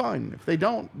 great, they'll be fine. If they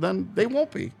don't, then they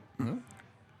won't be. Mm-hmm.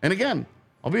 And again,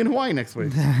 I'll be in Hawaii next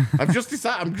week. I've just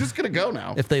decided. I'm just gonna go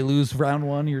now. If they lose round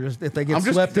one, if they get I'm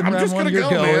just- swept in I'm round just one, gonna you're go,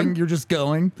 going. man. You're just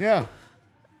going. Yeah.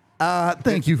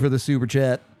 Thank you for the super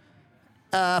chat.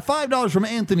 $5 from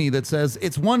Anthony that says,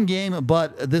 it's one game,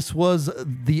 but this was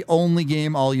the only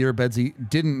game all year Bedsy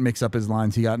didn't mix up his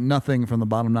lines. He got nothing from the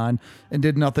bottom nine and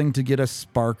did nothing to get a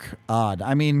spark odd.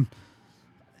 I mean,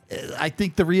 I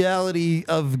think the reality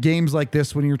of games like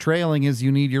this when you're trailing is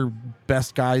you need your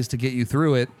best guys to get you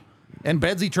through it. And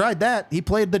Bedsy tried that. He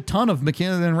played the ton of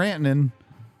McKinnon and Rantanen.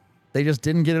 They just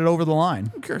didn't get it over the line.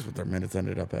 Who cares what their minutes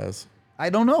ended up as? I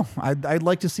don't know. I'd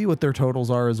like to see what their totals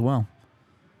are as well.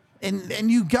 And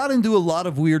you got into a lot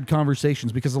of weird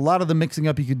conversations because a lot of the mixing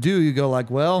up you could do, you go like,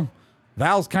 well,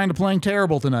 Val's kind of playing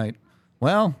terrible tonight.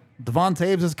 Well, Devon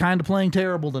Taves is kind of playing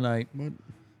terrible tonight.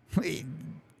 What?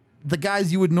 The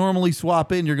guys you would normally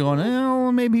swap in, you're going,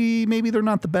 oh, maybe they're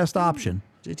not the best option.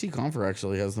 JT Confer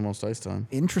actually has the most ice time.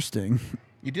 Interesting.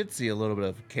 You did see a little bit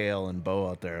of Kale and Bo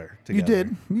out there together.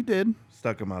 You did.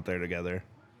 Stuck them out there together.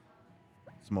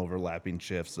 Some overlapping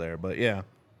shifts there, but yeah.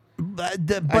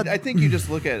 But I think you just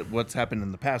look at what's happened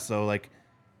in the past, though. Like,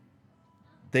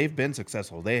 they've been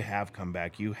successful. They have come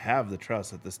back. You have the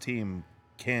trust that this team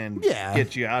can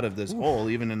get you out of this hole,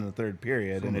 even in the third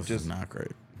period. And it just not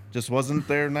great. Just wasn't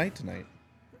their night tonight.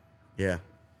 Yeah.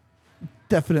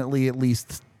 Definitely at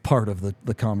least part of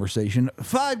the conversation.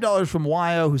 $5 from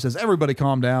Wyo, who says, everybody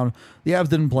calm down. The Avs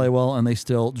didn't play well, and they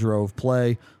still drove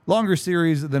play. Longer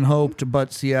series than hoped,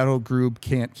 but Seattle group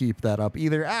can't keep that up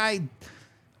either.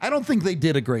 I don't think they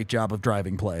did a great job of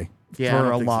driving play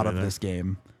for a lot of this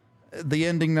game. The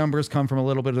ending numbers come from a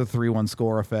little bit of the 3-1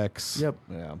 score effects. Yep.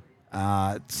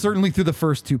 Yeah. Certainly through the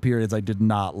first two periods, I did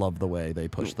not love the way they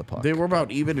pushed the puck. They were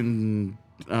about even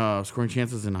in scoring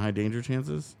chances and high danger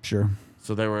chances. Sure.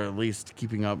 So they were at least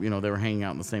keeping up. They were hanging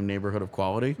out in the same neighborhood of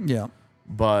quality. Yeah.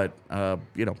 But,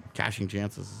 cashing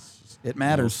chances is just It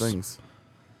matters. one of those things.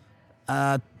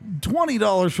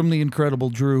 $20 from the incredible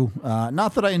Drew.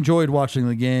 Not that I enjoyed watching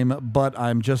the game, but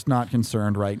I'm just not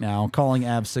concerned right now. Calling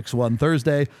Avs 6-1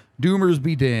 Thursday. Doomers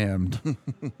be damned.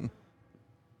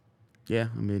 Yeah,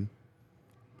 I mean,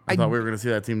 I thought we were going to see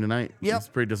that team tonight. Yep. It's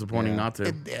pretty disappointing not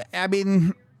to.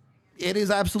 It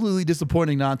is absolutely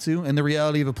disappointing not to. And the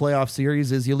reality of a playoff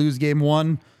series is you lose game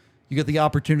one, you get the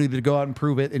opportunity to go out and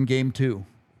prove it in game two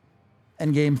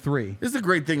and game three. This is the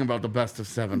great thing about the best of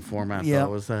seven format, Yep.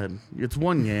 though, is that it's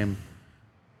one game,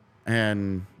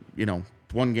 and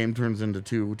one game turns into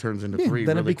two, turns into three.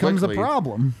 Then really it becomes quickly. a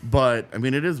problem. But I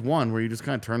mean, it is one where you just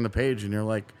kind of turn the page and you're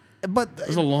like, But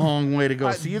there's a long way to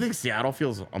go. So you think Seattle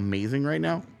feels amazing right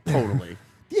now? Totally.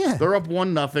 yeah, They're up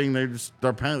 1-0.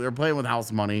 They're playing with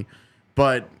house money.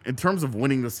 But in terms of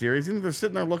winning the series, you think they're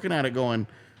sitting there looking at it going,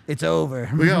 it's over.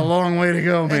 we got a long way to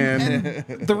go, man.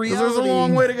 And the reality, There's a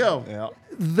long way to go. Yeah.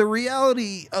 the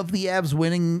reality of the Avs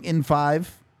winning in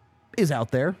 5 is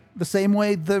out there. The same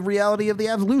way the reality of the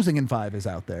Avs losing in 5 is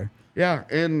out there. Yeah,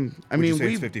 and I Would mean, you say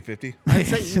we it's 50-50? I'd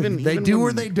say even they even do when-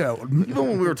 or they don't. Even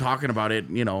when we were talking about it,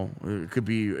 it could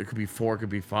be 4, it could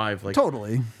be 5. Like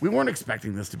Totally. we weren't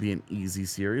expecting this to be an easy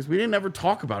series. We didn't ever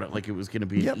talk about it like it was going to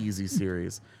be Yep. an easy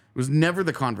series. It was never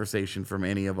the conversation from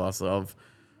any of us of,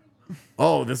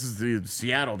 oh, this is the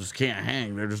Seattle just can't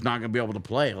hang. They're just not going to be able to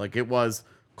play. Like it was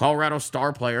Colorado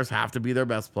star players have to be their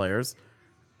best players.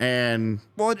 And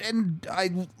Well, and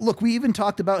we even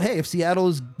talked about, hey, if Seattle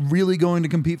is really going to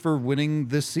compete for winning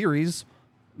this series,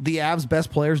 the Avs' best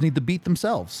players need to beat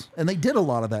themselves. And they did a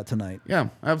lot of that tonight. yeah,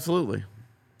 absolutely.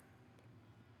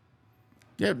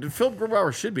 Yeah, Phil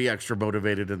Grubauer should be extra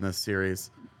motivated in this series.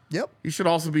 Yep. He should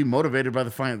also be motivated by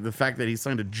the fact that he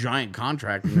signed a giant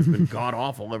contract and has been god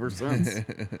awful ever since.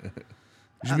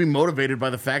 He should be motivated by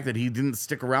the fact that he didn't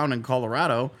stick around in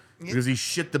Colorado because he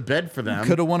shit the bed for them.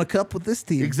 Could have won a cup with this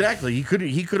team. Exactly. He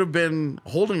could have been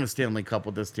holding a Stanley Cup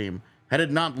with this team had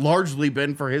it not largely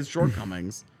been for his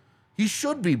shortcomings. He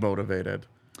should be motivated.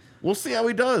 We'll see how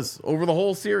he does over the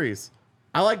whole series.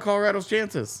 I like Colorado's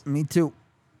chances. Me too.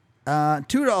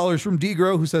 $2 from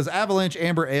Degro, who says Avalanche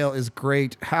Amber Ale is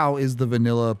great. How is the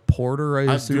vanilla porter?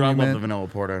 I assume Dude, I you love meant? the vanilla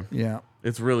porter. Yeah.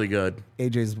 It's really good.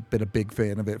 AJ's been a big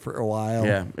fan of it for a while.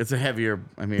 Yeah, it's heavier.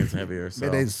 So.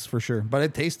 It is for sure, but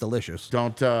it tastes delicious.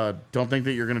 Don't think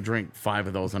that you're gonna drink 5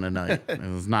 of those in a night.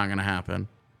 It's not gonna happen.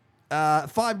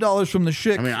 $5 from the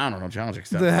Schick, I mean, I don't know. Challenge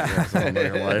accepted.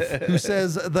 Your life. who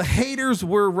says the haters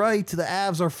were right. The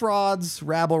Avs are frauds.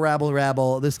 Rabble, rabble,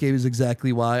 rabble. This game is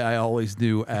exactly why I always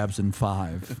do Avs in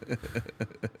 5.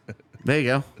 There you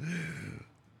go.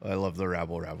 I love the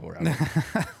rabble.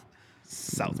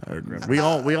 South Park. We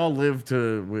all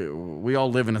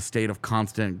live in a state of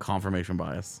constant confirmation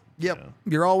bias. Yep,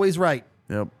 you're always right.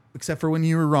 Yep. except for when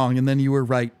you were wrong, and then you were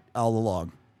right all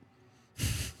along.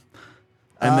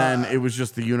 And then it was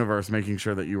just the universe making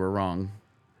sure that you were wrong.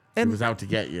 It And- was out to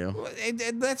get you.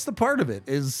 And that's the part of it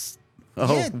is,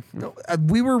 Oh.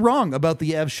 we were wrong about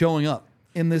the Avs showing up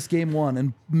in this game one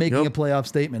and making Yep. a playoff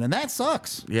statement, and that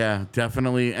sucks. Yeah,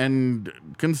 definitely, and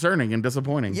concerning and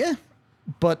disappointing. Yeah,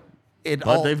 but it But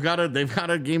all they've got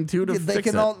a game 2 to they fix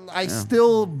can it. all.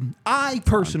 I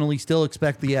personally still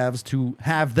expect the Avs to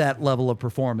have that level of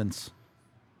performance,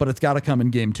 but it's got to come in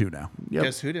game 2 now. Yep.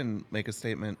 Guess who didn't make a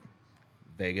statement?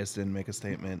 Vegas didn't make a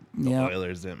statement. The Yeah.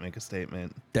 Oilers didn't make a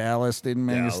statement. Dallas didn't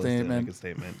make Dallas a didn't statement. make a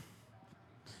statement.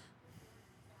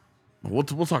 We'll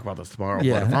talk about this tomorrow.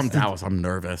 Yeah, But if I'm that's- Dallas, I'm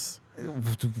nervous.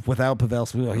 Without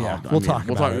Pavelski, We'll talk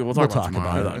about it. We'll talk about it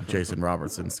tomorrow. Jason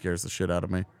Robertson scares the shit out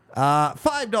of me.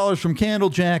 $5 from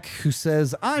Candlejack, who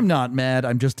says, "I'm not mad.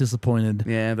 I'm just disappointed.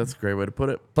 Yeah, that's a great way to put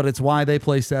it. But it's why they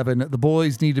play 7. The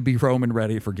boys need to be Roman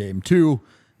ready for game 2.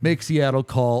 Make Seattle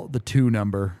call the 2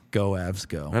 number. Go Avs,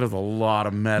 go." That is a lot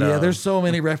of meta. Yeah, there's so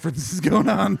many references going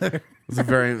on there. It's a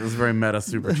very meta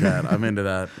super chat. I'm into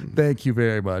that. Thank you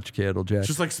very much, Candlejack. It's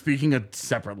just like speaking a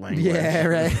separate language. Yeah,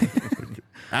 right.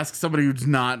 Ask somebody who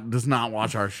does not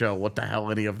watch our show what the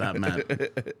hell any of that meant.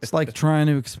 It's like trying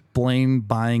to explain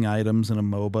buying items in a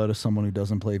MOBA to someone who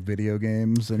doesn't play video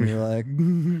games, and you're like,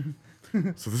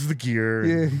 So this is the gear.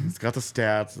 Yeah. It's got the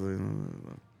stats.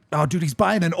 "Oh, dude, he's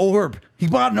buying an orb. He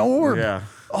bought an orb. Yeah.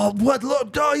 Oh, what?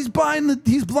 Look, oh, he's buying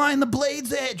the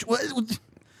blade's edge. What?"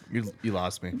 You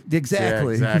lost me.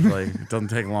 Exactly. Yeah, exactly. It doesn't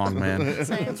take long, man.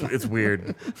 It's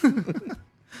weird.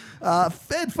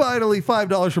 Fed finally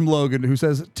 $5 from Logan, who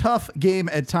says, "Tough game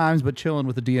at times, but chilling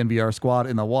with the DNVR squad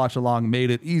in the watch along made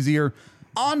it easier.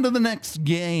 On to the next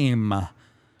game."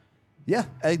 Yeah,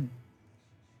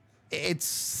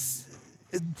 it's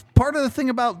part of the thing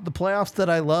about the playoffs that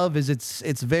I love is it's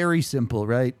very simple,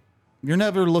 right? You're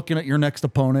never looking at your next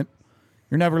opponent.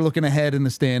 You're never looking ahead in the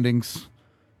standings.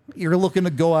 You're looking to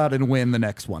go out and win the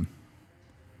next one.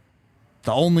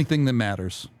 The only thing that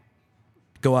matters.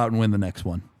 Go out and win the next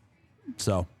one.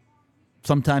 So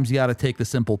sometimes you got to take the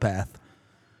simple path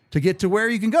to get to where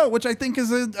you can go, which I think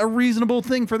is a reasonable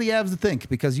thing for the Avs to think,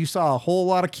 because you saw a whole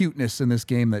lot of cuteness in this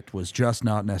game that was just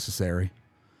not necessary.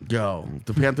 Yo,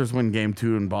 the Panthers win game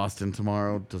 2 in Boston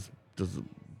tomorrow. Does the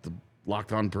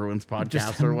Locked On Bruins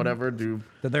podcast or whatever do?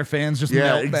 That their fans just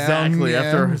Yeah, melt exactly. down.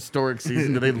 After a historic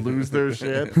season, do they lose their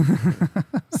shit?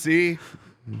 See?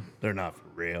 They're not for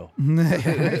real. I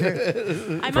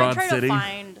might Broad try City. to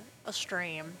find a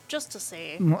stream just to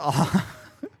see.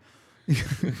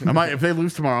 If they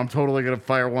lose tomorrow, I'm totally gonna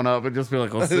fire one up and just be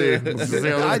like, "Let's see, let's see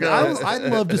how this goes." I'd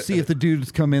love to see if the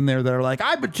dudes come in there that are like,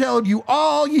 "I've been telling you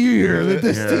all year that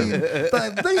this team,"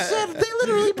 but they said they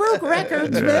literally broke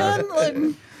records, man. Like,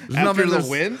 After the there's-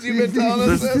 wins you've been telling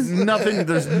us There's this?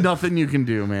 there's nothing you can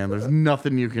do, man. There's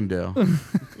nothing you can do.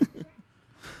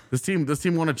 This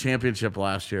team won a championship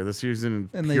last year. This season,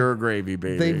 And pure gravy,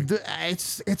 baby.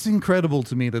 it's incredible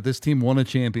to me that this team won a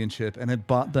championship and it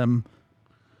bought them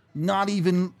not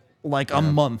even like a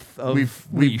month of We've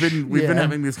been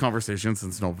having these conversations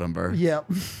since November. yeah,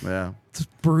 Yeah. it's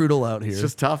brutal out here. It's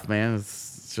just tough, man.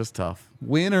 It's just tough.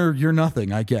 Win or you're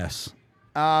nothing, I guess.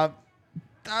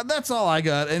 That's all I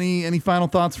got. Any final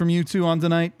thoughts from you two on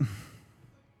tonight?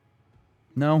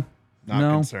 No,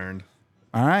 Not concerned.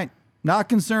 All right, not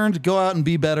concerned. Go out and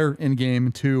be better in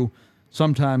game 2.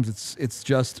 Sometimes it's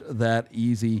just that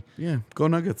easy. Yeah. Go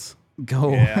Nuggets.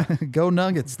 Go, Yeah. go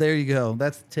Nuggets. There you go.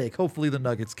 That's the take. Hopefully the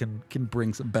Nuggets can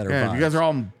bring some better Yeah, vibes. if you guys are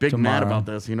all big mad tomorrow. about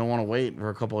this, you don't want to wait for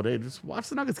a couple of days, just watch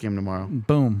the Nuggets game tomorrow.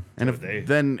 Boom. And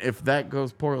Good if that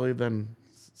goes poorly, then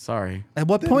sorry. At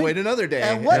what Then point? wait another day.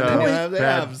 At what and then point- you'll have the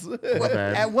Bad. abs. My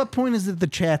bad. At what point is it the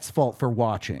chat's fault for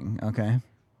watching? Okay.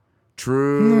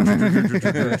 True.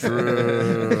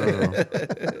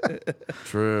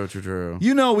 True.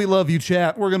 You know we love you,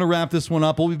 chat. We're going to wrap this one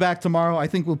up. We'll be back tomorrow. I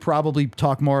think we'll probably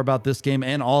talk more about this game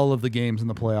and all of the games in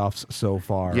the playoffs so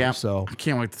far. Yeah. So I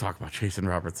can't wait to talk about Jason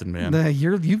Robertson, man.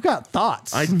 you've got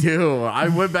thoughts. I do. I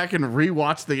went back and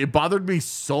rewatched it bothered me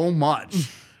so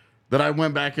much that I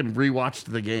went back and rewatched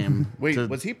the game. Wait,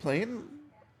 was he playing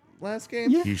last game?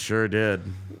 Yeah. He sure did.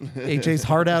 HA's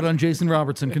hard out on Jason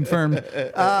Robertson, confirmed.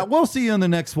 We'll see you on the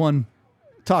next one.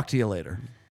 Talk to you later.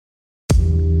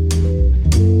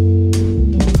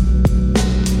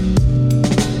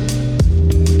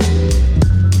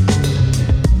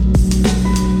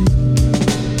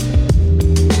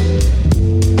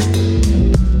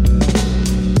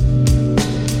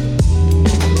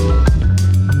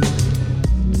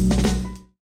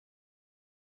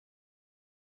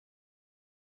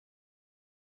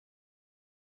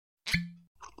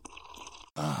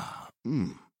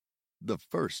 The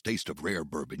first taste of rare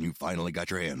bourbon you finally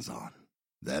got your hands on.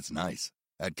 That's nice.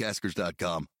 At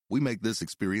Caskers.com, we make this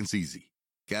experience easy.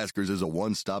 Caskers is a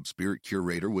one-stop spirit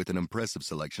curator with an impressive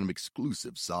selection of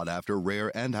exclusive, sought-after,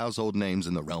 rare, and household names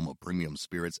in the realm of premium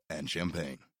spirits and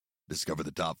champagne. Discover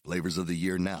the top flavors of the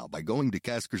year now by going to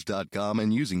Caskers.com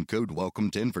and using code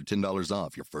WELCOME10 for $10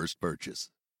 off your first purchase.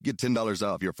 Get $10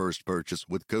 off your first purchase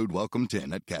with code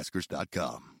WELCOME10 at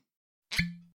Caskers.com.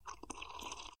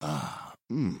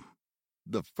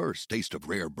 The first taste of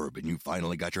rare bourbon you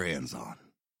finally got your hands on.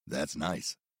 That's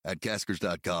nice. At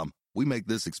Caskers.com, we make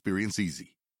this experience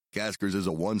easy. Caskers is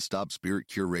a one-stop spirit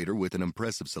curator with an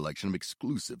impressive selection of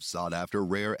exclusive, sought-after,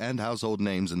 rare, and household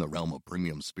names in the realm of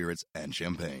premium spirits and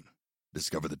champagne.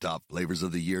 Discover the top flavors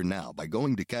of the year now by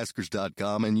going to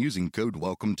Caskers.com and using code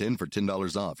WELCOME10 for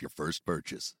 $10 off your first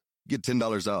purchase. Get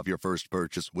 $10 off your first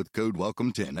purchase with code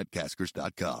WELCOME10 at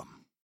Caskers.com.